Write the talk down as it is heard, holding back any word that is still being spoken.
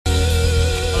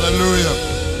Hallelujah.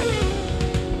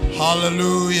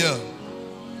 Hallelujah.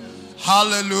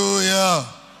 Hallelujah.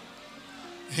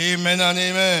 Amen and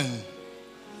amen.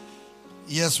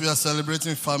 Yes, we are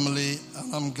celebrating family,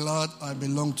 and I'm glad I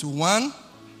belong to one.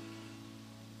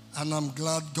 And I'm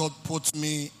glad God put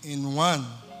me in one.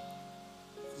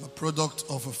 I'm a product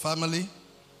of a family.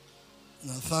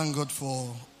 And I thank God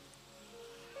for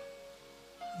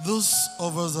those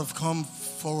of us have come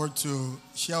forward to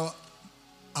share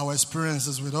our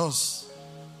experiences with us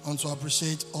and to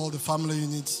appreciate all the family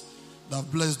units that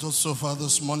have blessed us so far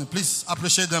this morning. Please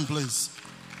appreciate them, please.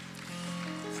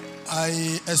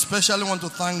 I especially want to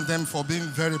thank them for being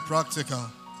very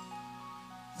practical.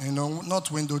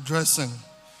 Not window dressing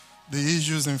the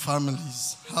issues in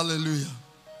families. Hallelujah.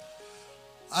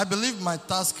 I believe my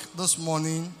task this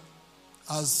morning,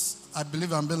 as I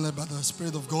believe I'm being led by the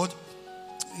Spirit of God,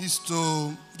 is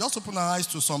to just open our eyes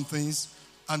to some things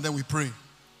and then we pray.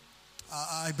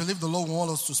 I believe the Lord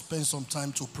wants us to spend some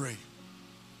time to pray.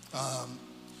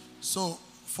 So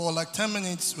for like 10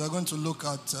 minutes, we're going to look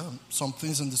at some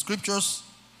things in the scriptures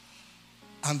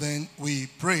and then we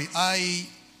pray. I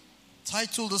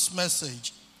titled this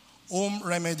message, Home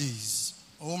Remedies.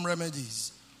 Home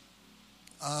Remedies.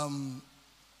 Let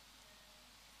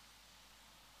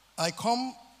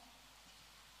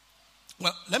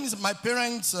me say, my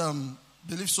parents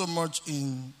believe so much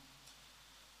in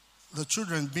the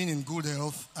children being in good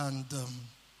health, and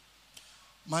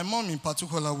my mom in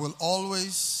particular will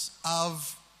always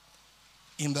have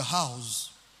in the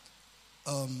house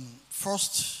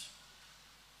first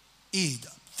aid,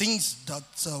 things that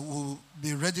will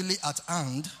be readily at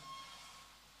hand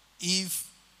if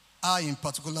I in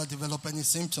particular develop any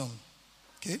symptom.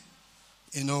 Okay?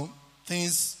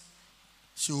 Things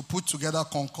she will put together,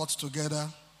 concoct together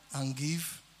and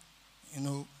give.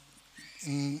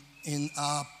 In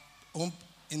our home,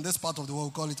 in this part of the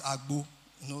world we call it agbo.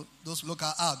 Those local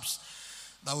herbs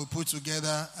that we put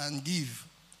together and give.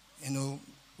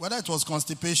 Whether it was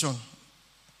constipation,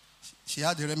 she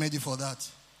had a remedy for that.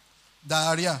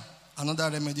 Diarrhea,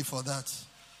 another remedy for that.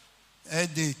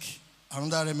 Headache,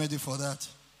 another remedy for that.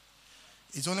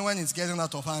 It's only when it's getting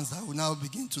out of hands that we now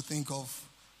begin to think of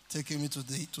taking me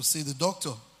to see the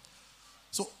doctor.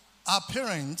 So our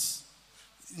parents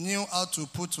knew how to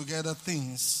put together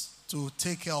things to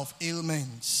take care of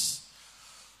ailments.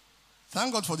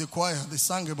 Thank God for the choir. They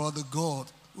sang about the God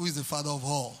who is the Father of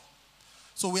all.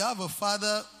 So we have a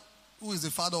Father who is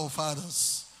the Father of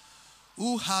fathers,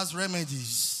 who has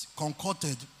remedies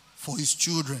concocted for his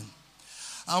children.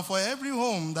 And for every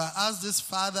home that has this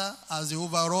Father as the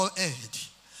overall head,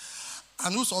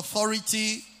 and whose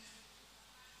authority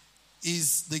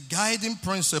is the guiding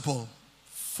principle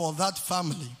for that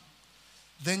family,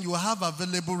 then you have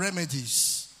available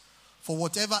remedies for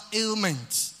whatever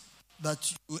ailment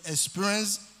that you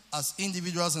experience as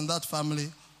individuals in that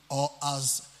family or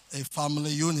as a family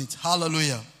unit.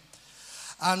 Hallelujah.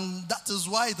 And that is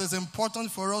why it is important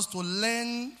for us to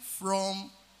learn from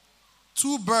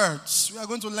two birds. We are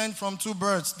going to learn from two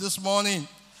birds this morning.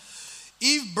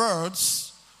 If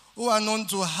birds, who are known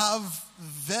to have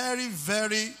very,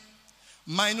 very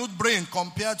minute brain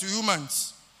compared to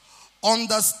humans,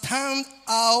 understand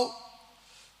how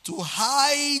to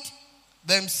hide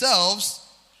themselves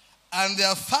and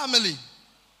their family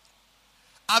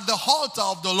at the altar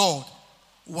of the Lord,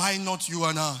 why not you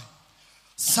and I?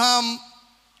 Psalm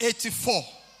 84.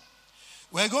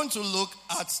 We're going to look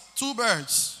at two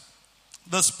birds,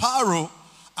 the sparrow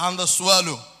and the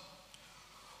swallow.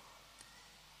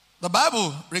 The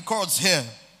Bible records here,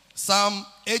 Psalm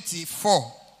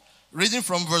 84, reading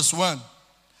from verse 1.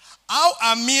 How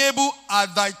amiable are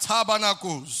thy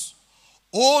tabernacles,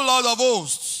 O Lord of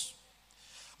hosts!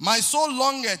 My soul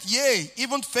longeth, yea,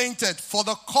 even fainted for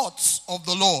the courts of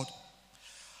the Lord.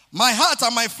 My heart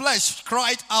and my flesh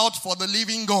cried out for the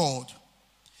living God.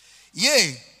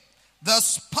 Yea, the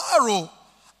sparrow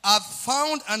hath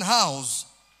found an house,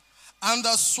 and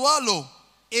the swallow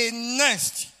a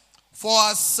nest for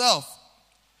herself,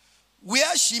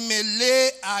 where she may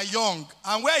lay her young.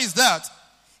 And where is that?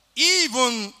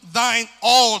 Even thine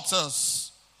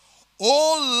altars,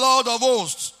 O Lord of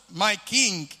hosts, my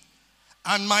King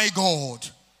and my God.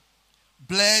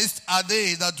 Blessed are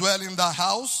they that dwell in thy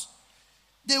house.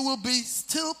 They will be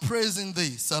still praising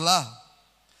thee. Salah.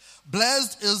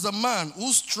 Blessed is the man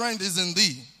whose strength is in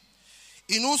thee,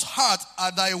 in whose heart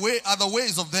are the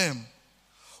ways of them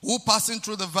who passing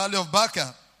through the valley of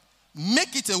Baca.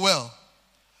 Make it a well.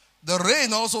 The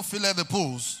rain also filleth the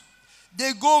pools.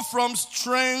 They go from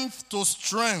strength to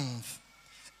strength.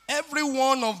 Every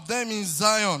one of them in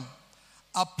Zion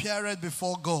appeareth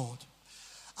before God.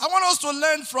 I want us to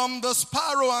learn from the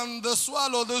sparrow and the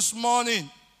swallow this morning.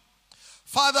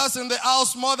 Fathers in the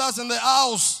house, mothers in the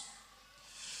house.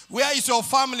 Where is your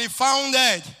family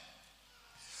founded?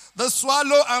 The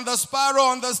swallow and the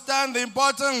sparrow understand the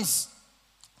importance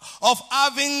of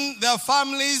having their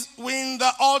families within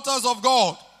the altars of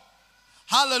God.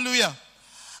 Hallelujah.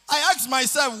 I asked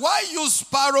myself, why use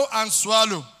sparrow and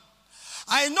swallow?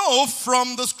 I know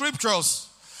from the scriptures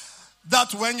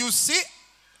that when you see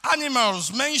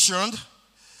animals mentioned,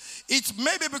 it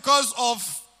may be because of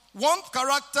one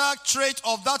character trait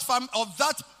of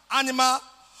that animal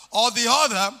or the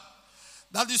other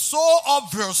that is so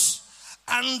obvious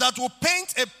and that will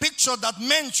paint a picture that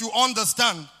meant you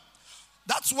understand.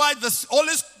 That's why the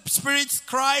Holy Spirit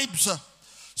scribes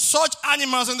such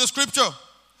animals in the scripture.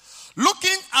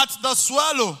 Looking at the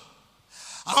swallow,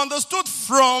 I understood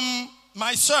from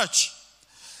my search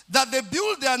that they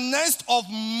build their nest of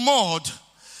mud.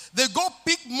 They go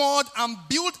pick mud and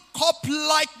build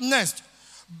cup-like nest,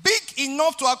 big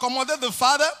enough to accommodate the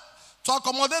father, to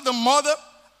accommodate the mother,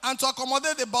 and to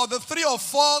accommodate about the 3 or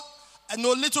 4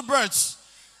 little birds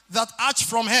that hatch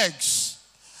from eggs.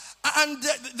 And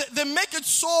they make it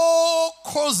so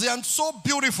cozy and so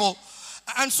beautiful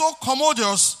and so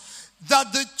commodious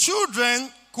that the children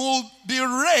could be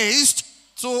raised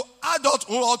to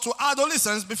adulthood or to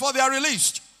adolescence before they are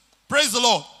released. Praise the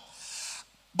Lord.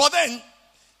 But then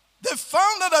they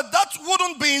found out that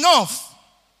wouldn't be enough.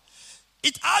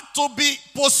 It had to be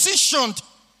positioned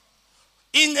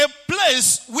in a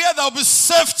place where there will be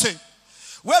safety,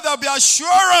 where there will be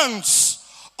assurance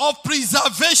of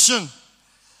preservation.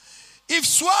 If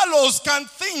swallows can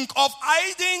think of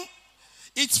hiding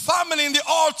its family in the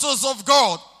altars of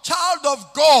God, child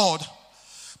of God,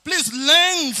 please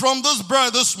learn from this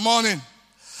bird this morning.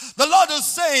 The Lord is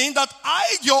saying that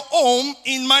hide your home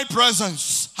in my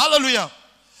presence. Hallelujah.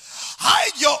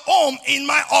 Hide your home in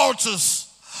my altars.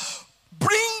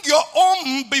 Bring your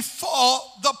home before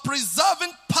the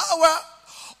preserving power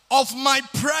of my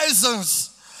presence.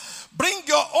 Bring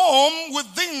your home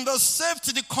within the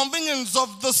safety, the convenience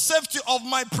of the safety of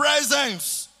my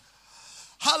presence.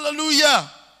 Hallelujah.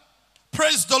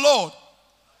 Praise the Lord.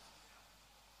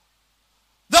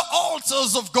 The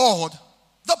altars of God.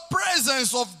 The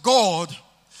presence of God.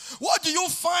 What do you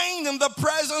find in the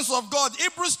presence of God?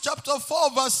 Hebrews chapter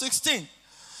 4 verse 16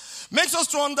 makes us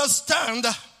to understand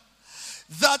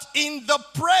that in the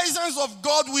presence of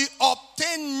God we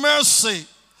obtain mercy.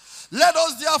 Let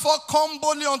us therefore come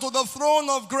boldly unto the throne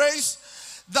of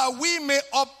grace that we may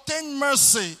obtain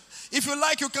mercy. If you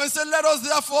like, you can say, let us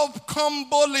therefore come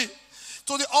boldly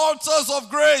to the altars of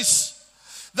grace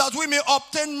that we may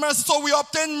obtain mercy. So we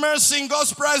obtain mercy in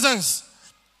God's presence.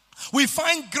 We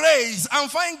find grace and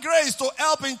find grace to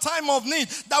help in time of need.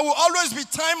 There will always be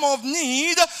time of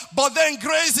need, but then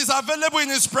grace is available in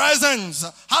His presence.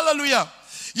 Hallelujah.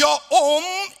 Your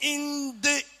home in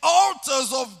the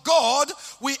altars of God,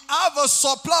 we have a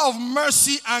supply of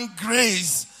mercy and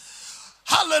grace.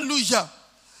 Hallelujah.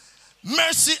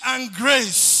 Mercy and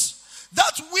grace.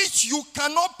 That which you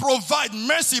cannot provide,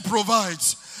 mercy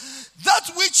provides.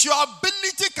 That which your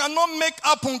ability cannot make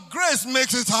happen, grace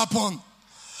makes it happen.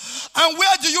 And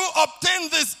where do you obtain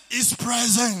this? His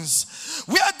presence.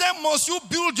 Where then must you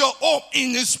build your home?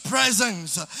 In His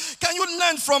presence. Can you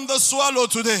learn from the swallow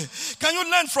today? Can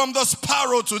you learn from the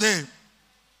sparrow today?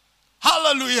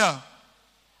 Hallelujah.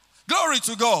 Glory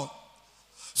to God.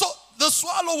 So the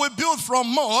swallow will build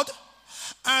from mud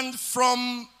and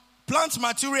from plant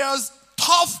materials,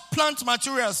 tough plant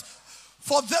materials,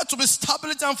 for there to be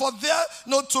stability and for there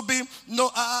to be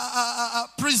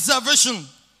preservation.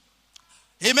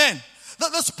 Amen.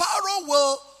 That the sparrow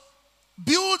will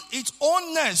build its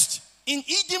own nest in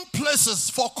hidden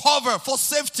places for cover, for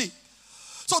safety.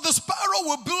 So the sparrow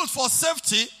will build for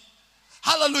safety.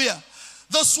 Hallelujah.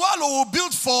 The swallow will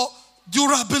build for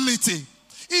durability.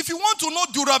 If you want to know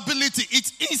durability,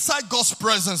 it's inside God's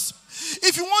presence.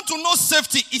 If you want to know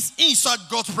safety, it's inside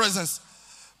God's presence.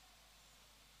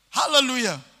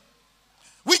 Hallelujah.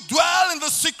 We dwell in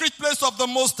the secret place of the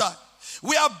Most High.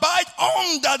 We abide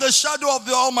under the shadow of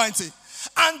the Almighty.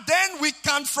 And then we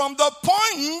can, from the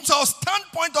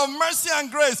standpoint of mercy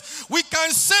and grace, we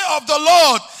can say of the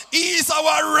Lord, He is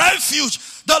our refuge,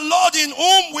 the Lord in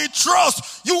whom we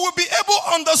trust. You will be able,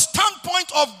 on the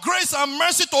standpoint of grace and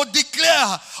mercy, to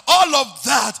declare all of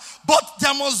that. But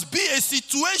there must be a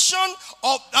situating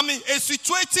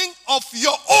of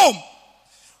your home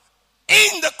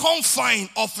in the confine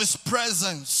of His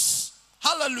presence.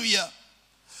 Hallelujah.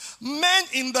 Men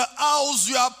in the house,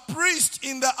 you are priests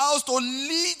in the house to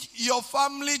lead your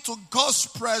family to God's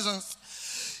presence.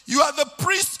 You are the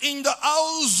priest in the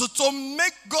house to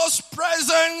make God's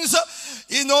presence,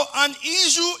 an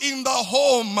issue in the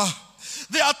home.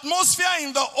 The atmosphere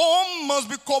in the home must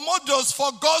be commodious for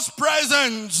God's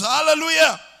presence.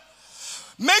 Hallelujah.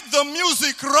 Make the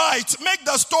music right. Make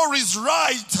the stories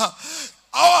right.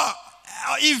 Our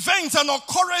events and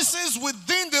occurrences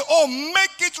within the home,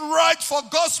 make it right for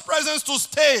God's presence to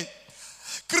stay.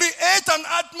 Create an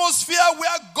atmosphere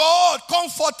where God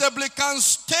comfortably can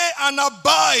stay and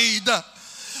abide.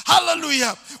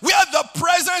 Hallelujah. Where the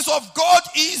presence of God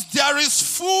is, there is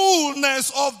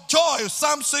fullness of joy.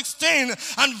 Psalm 16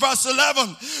 and verse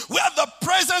 11. Where the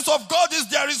presence of God is,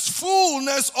 there is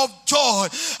fullness of joy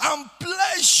and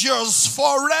pleasures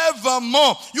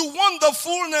forevermore. You want the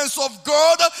fullness of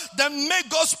God? Then make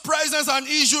God's presence an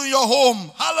issue in your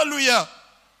home. Hallelujah.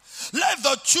 Let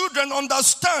the children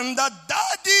understand that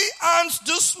daddy earns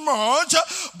this much,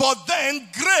 but then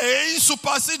grace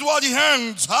supersedes what he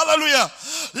earns. Hallelujah.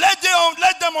 Let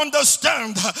them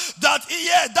understand that,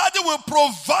 daddy will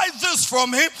provide this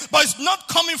from him, but it's not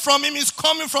coming from him, it's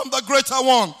coming from the greater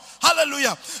one.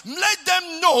 Hallelujah. Let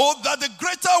them know that the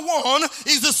greater one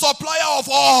is the supplier of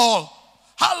all.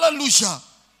 Hallelujah.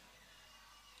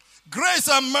 Grace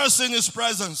and mercy in his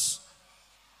presence.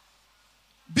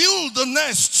 Build the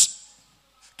nest.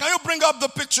 Can you bring up the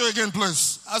picture again,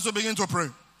 please, as we begin to pray?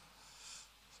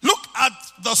 Look at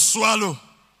the swallow.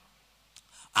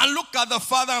 And look at the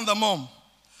father and the mom.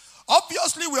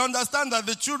 Obviously, we understand that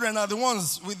the children are the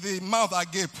ones with the mouth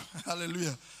agape.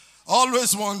 Hallelujah.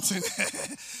 Always wanting.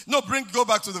 Go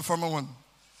back to the former one.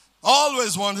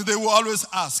 Always wanting. They will always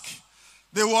ask.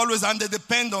 They will always, and they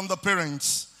depend on the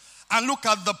parents. And look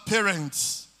at the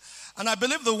parents. And I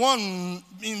believe the one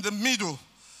in the middle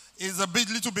is a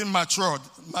little bit matured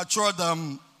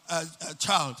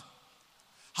child.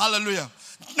 Hallelujah.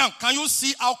 Now, can you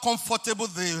see how comfortable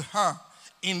they are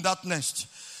in that nest?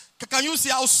 Can you see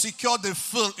how secure they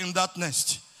feel in that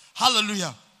nest?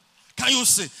 Hallelujah. Can you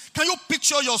see? Can you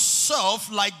picture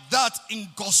yourself like that in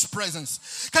God's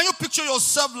presence? Can you picture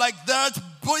yourself like that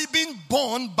being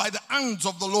born by the hands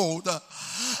of the Lord?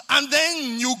 And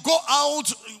then you go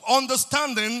out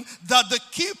understanding that the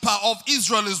keeper of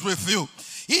Israel is with you.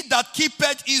 He that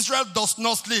keepeth Israel does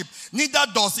not sleep, neither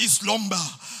does he slumber.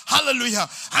 Hallelujah.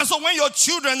 And so when your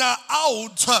children are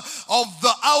out of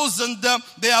the house and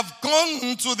they have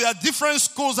gone to their different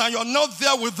schools and you're not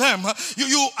there with them,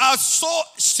 you are so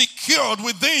secured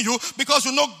within you because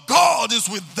you know God is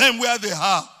with them where they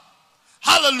are.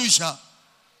 Hallelujah.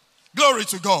 Glory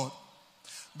to God.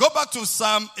 Go back to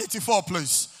Psalm 84,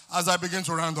 please, as I begin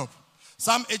to round up.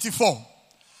 Psalm 84.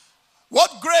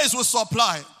 What grace will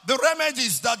supply? The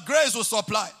remedies that grace will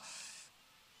supply.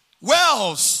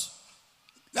 Wells.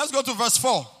 Let's go to verse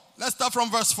 4. Let's start from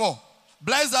verse 4.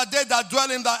 Blessed are they that dwell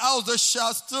in thy house, they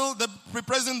shall still be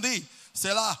praising thee.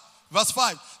 Selah. Verse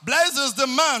 5. Blessed is the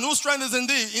man whose strength is in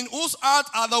thee, in whose heart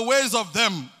are the ways of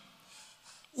them,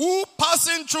 who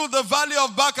passing through the valley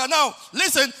of Baca. Now,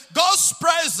 listen, God's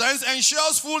presence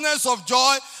ensures fullness of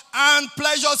joy and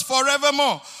pleasures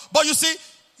forevermore. But you see,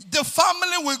 the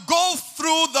family will go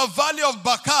through the valley of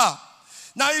Baca.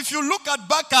 Now, if you look at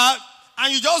Baca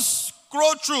and you just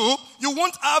scroll through, you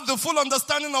won't have the full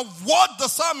understanding of what the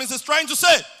psalmist is trying to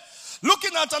say.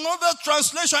 Looking at another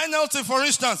translation, NLT for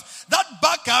instance, that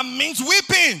Baca means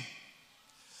weeping.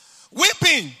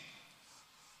 Weeping.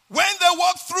 When they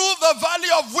walk through the valley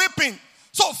of weeping.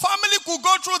 So family could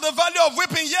go through the valley of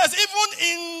weeping, yes,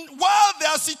 even while they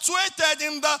are situated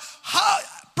in the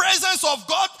presence of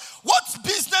God. What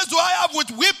business do I have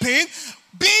with weeping?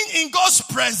 Being in God's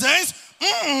presence,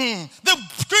 the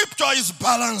scripture is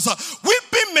balanced.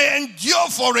 Weeping may endure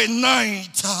for a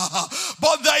night,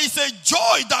 but there is a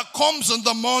joy that comes in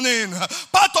the morning.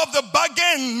 Part of the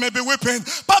bargain may be weeping.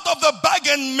 Part of the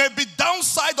bargain may be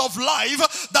downside of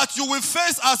life that you will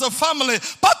face as a family.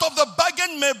 Part of the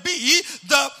bargain may be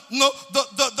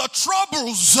the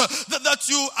troubles that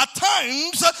you at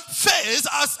times face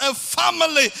as a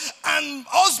family. And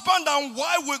husband and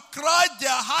wife will cry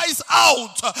their eyes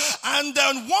out, and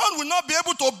then one will not be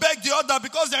able to beg the other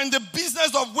because they're in the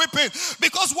business of weeping.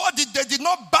 Because what they did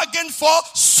not bargain for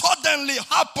suddenly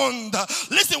happened.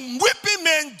 Listen, weeping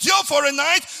may endure for a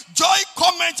night, joy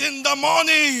cometh in the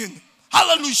morning.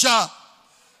 Hallelujah.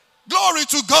 Glory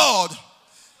to God.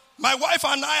 My wife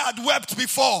and I had wept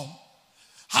before.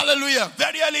 Hallelujah.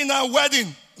 Very early in our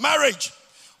wedding, marriage,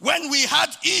 when we had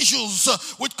issues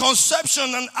with conception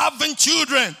and having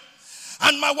children.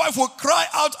 And my wife will cry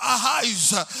out her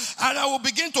eyes, and I will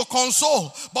begin to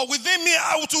console. But within me,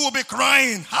 I too will be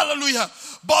crying. Hallelujah.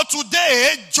 But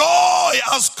today, joy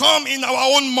has come in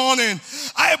our own morning.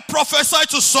 I prophesy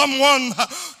to someone,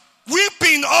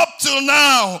 weeping up till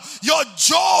now. Your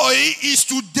joy is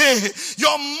today.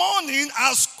 Your morning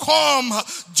has come.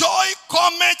 Joy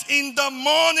cometh in the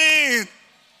morning.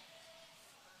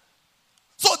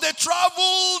 So they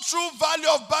travel through Valley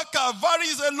of Baca. Valley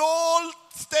is a low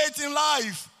state in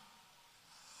life.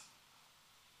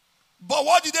 But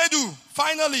what did they do?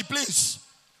 Finally, please.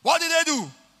 What did they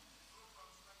do?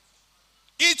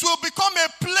 It will become a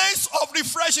place of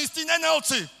refreshing. It's in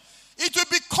NLT. It will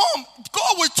become,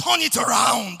 God will turn it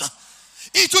around.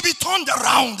 It will be turned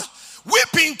around.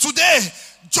 Weeping today,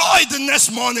 joy the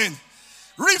next morning.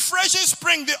 Refreshing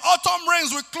spring, the autumn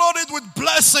rains will clothe it with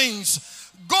blessings.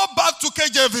 Go back to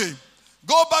KJV.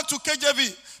 Go back to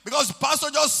KJV. Because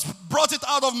Pastor just brought it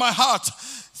out of my heart.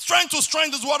 Strength to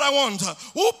strength is what I want.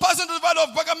 Who passes into the valley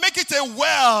of Baca, make it a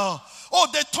well. Oh,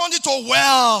 they turned it to a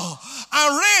well.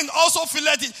 And rain also filled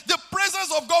it. The presence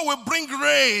of God will bring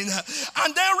rain.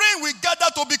 And then rain will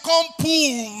gather to become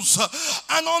pools.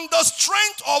 And on the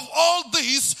strength of all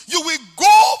this, you will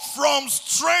go from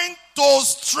strength to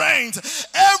strength.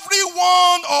 Every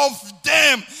one of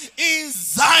them in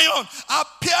Zion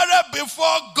appeared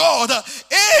before God.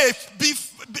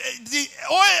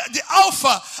 The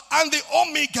Alpha and the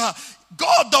Omega.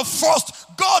 God the first,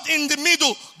 God in the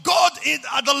middle, God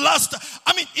at the last.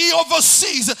 I mean, he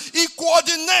oversees, he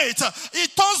coordinates, he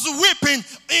turns weeping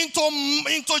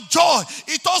into joy,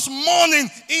 he turns mourning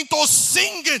into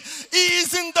singing. He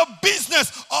is in the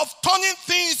business of turning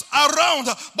things around,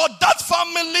 but that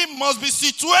family must be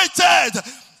situated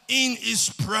in his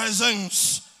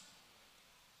presence.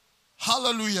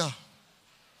 Hallelujah.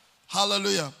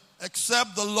 Hallelujah.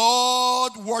 Except the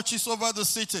Lord watches over the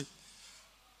city,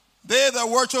 they that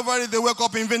watch over it, they wake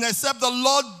up in vain. Except the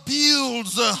Lord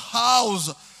builds a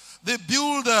house, they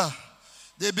build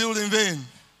in vain.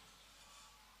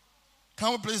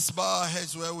 Can we please bow our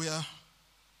heads where we are?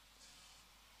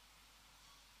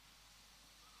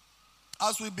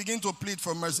 As we begin to plead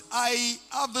for mercy, I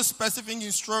have the specific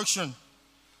instruction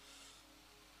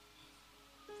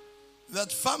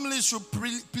that families should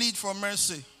plead for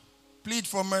mercy. Plead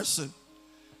for mercy.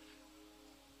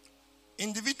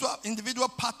 Individual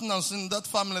partners in that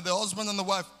family, the husband and the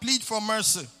wife, plead for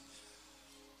mercy.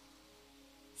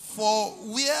 For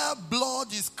where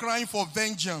blood is crying for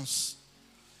vengeance,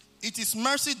 it is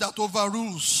mercy that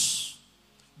overrules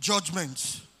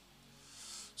judgment.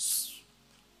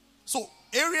 So,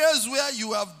 areas where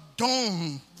you have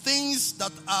done things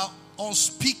that are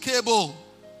unspeakable,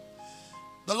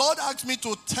 the Lord asked me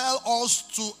to tell us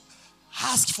to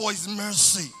ask for his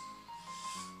mercy.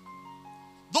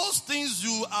 Those things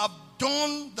you have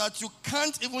done that you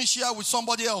can't even share with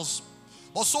somebody else,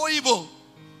 or so evil,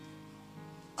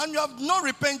 and you have not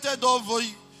repented of, or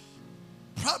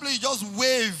probably just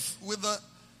wave with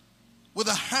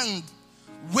a hand,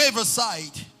 wave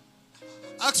aside.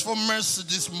 Ask for mercy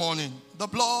this morning. The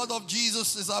blood of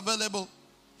Jesus is available.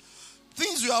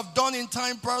 Things you have done in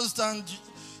time past, and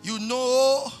you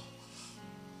know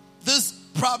these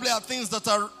probably are things that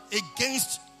are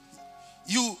against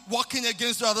you, working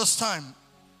against you at this time.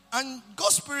 And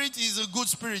God's Spirit is a good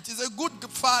Spirit. He's a good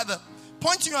Father,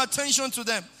 pointing your attention to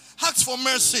them. Ask for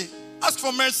mercy. Ask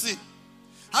for mercy.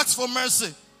 Ask for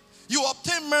mercy. You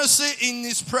obtain mercy in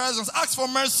his presence. Ask for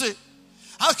mercy.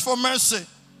 Ask for mercy.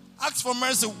 Ask for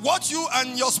mercy. What you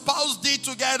and your spouse did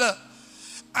together,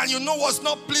 and you know what's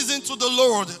not pleasing to the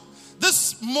Lord.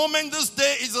 This moment, this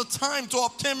day is a time to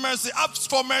obtain mercy. Ask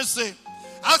for mercy.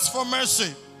 Ask for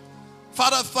mercy.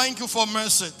 Father, thank you for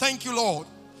mercy. Thank you, Lord.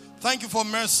 Thank you for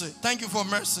mercy. Thank you for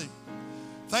mercy.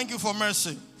 Thank you for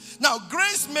mercy. Now,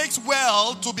 grace makes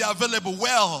well to be available.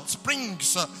 Well,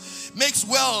 springs makes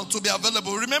well to be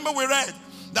available. Remember we read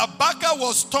that Baca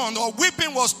was turned, or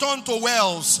weeping was turned to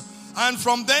wells. And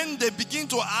from then they begin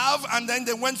to have, and then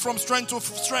they went from strength to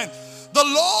strength. The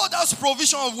Lord has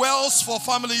provision of wells for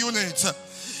family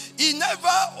units. He never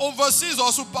oversees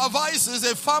or supervises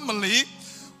a family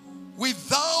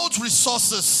without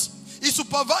resources. He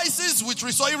supervises with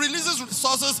resources. He releases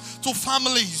resources to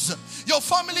families. Your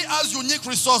family has unique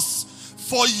resources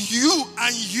for you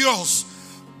and yours.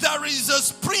 There is a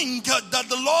spring that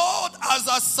the Lord has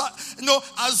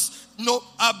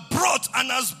brought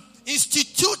and has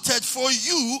instituted for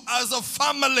you as a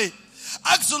family.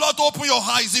 Ask the Lord to open your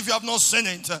eyes if you have not seen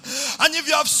it. And if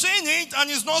you have seen it and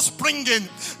it's not springing,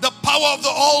 the power of the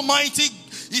Almighty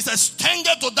is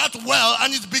extended to that well,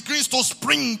 and it begins to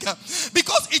spring,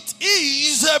 because it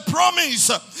is a promise.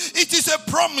 It is a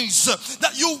promise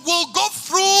that you will go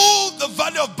through the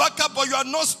valley of Baca, but you are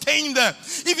are not staying there,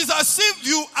 if it's as if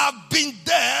you have been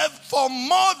there for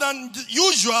more than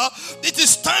usual, it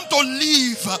is time to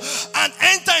leave and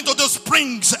enter into the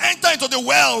springs, enter into the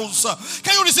wells.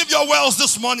 Can you receive your wells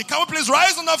this morning? Can we please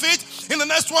rise on our feet in the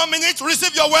next 1 minute?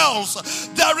 Receive your wells.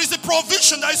 There is a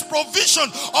provision. There is provision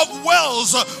of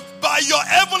wells by your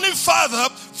heavenly Father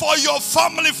for your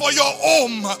family, for your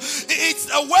home. It's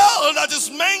a well that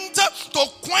is meant to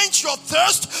quench your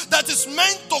thirst, that is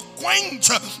meant to quench,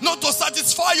 not to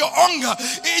satisfy your hunger.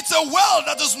 It's a well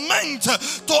that is meant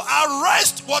to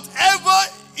arrest whatever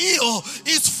ill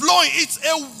is flowing. It's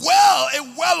a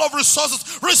well of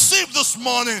resources. Receive this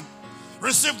morning.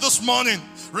 Receive this morning.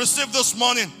 Receive this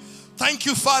morning. Thank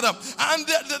you, Father. And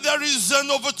there is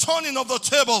an overturning of the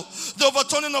table. The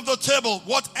overturning of the table.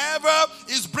 Whatever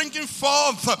is bringing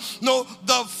forth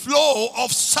the flow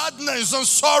of sadness and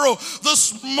sorrow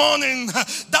this morning,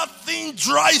 that thing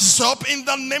dries up in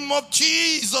the name of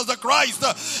Jesus the Christ.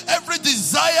 Every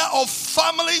desire of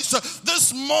families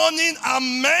this morning are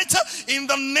met in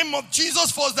the name of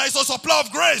Jesus, for there is a supply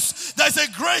of grace. There is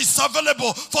a grace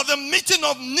available for the meeting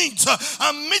of needs.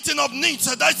 A meeting of needs.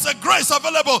 There is a grace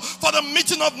available for the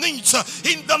meeting of needs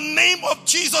in the name of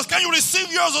Jesus. Can you receive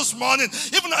yours this morning?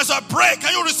 Even as I pray,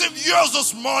 can you receive yours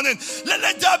this morning?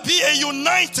 Let there be a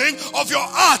uniting of your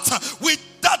heart with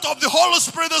that of the Holy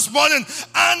Spirit this morning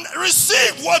and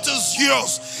receive what is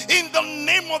yours in the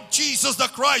name of Jesus the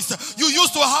Christ. You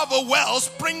used to have a well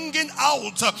springing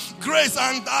out grace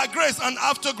and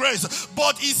after grace,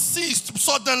 but it ceased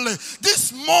suddenly.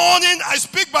 This morning I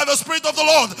speak by the Spirit of the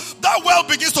Lord. That well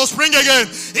begins to spring again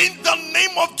in the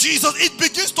name of Jesus. It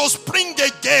begins to spring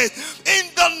again in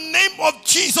the name of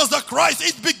Jesus the Christ.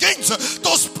 It begins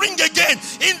to spring again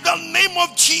in the name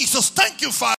of Jesus. Thank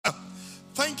you, Father.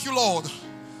 Thank you, Lord.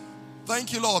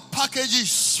 Thank you, Lord.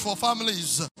 Packages for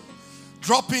families.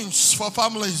 Droppings for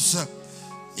families.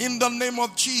 In the name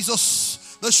of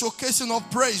Jesus. The showcasing of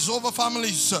praise over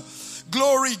families.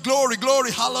 Glory, glory,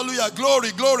 glory. Hallelujah.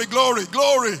 Glory, glory, glory,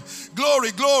 glory.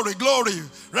 Glory, glory, glory.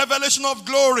 Revelation of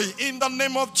glory. In the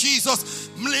name of Jesus.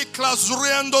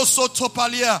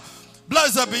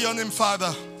 Blessed be your name,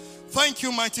 Father. Thank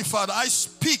you, mighty Father. I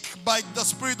speak by the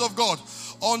Spirit of God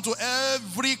unto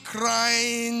every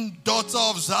crying daughter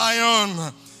of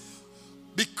Zion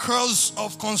because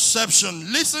of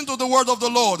conception. Listen to the word of the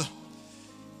Lord.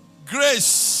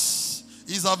 Grace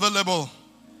is available.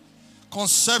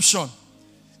 Conception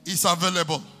is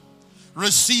available.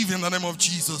 Receive in the name of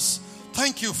Jesus.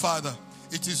 Thank you, Father.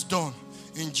 It is done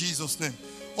in Jesus' name.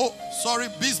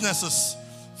 Businesses.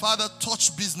 Father,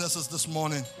 touch businesses this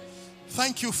morning.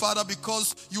 Thank you, Father,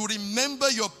 because you remember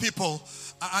your people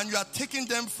and you are taking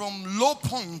them from low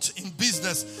point in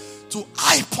business to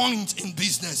high point in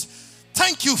business.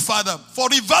 Thank you, Father, for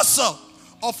reversal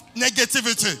of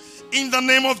negativity in the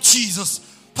name of Jesus.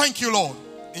 Thank you, Lord.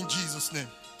 In Jesus' name,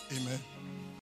 amen.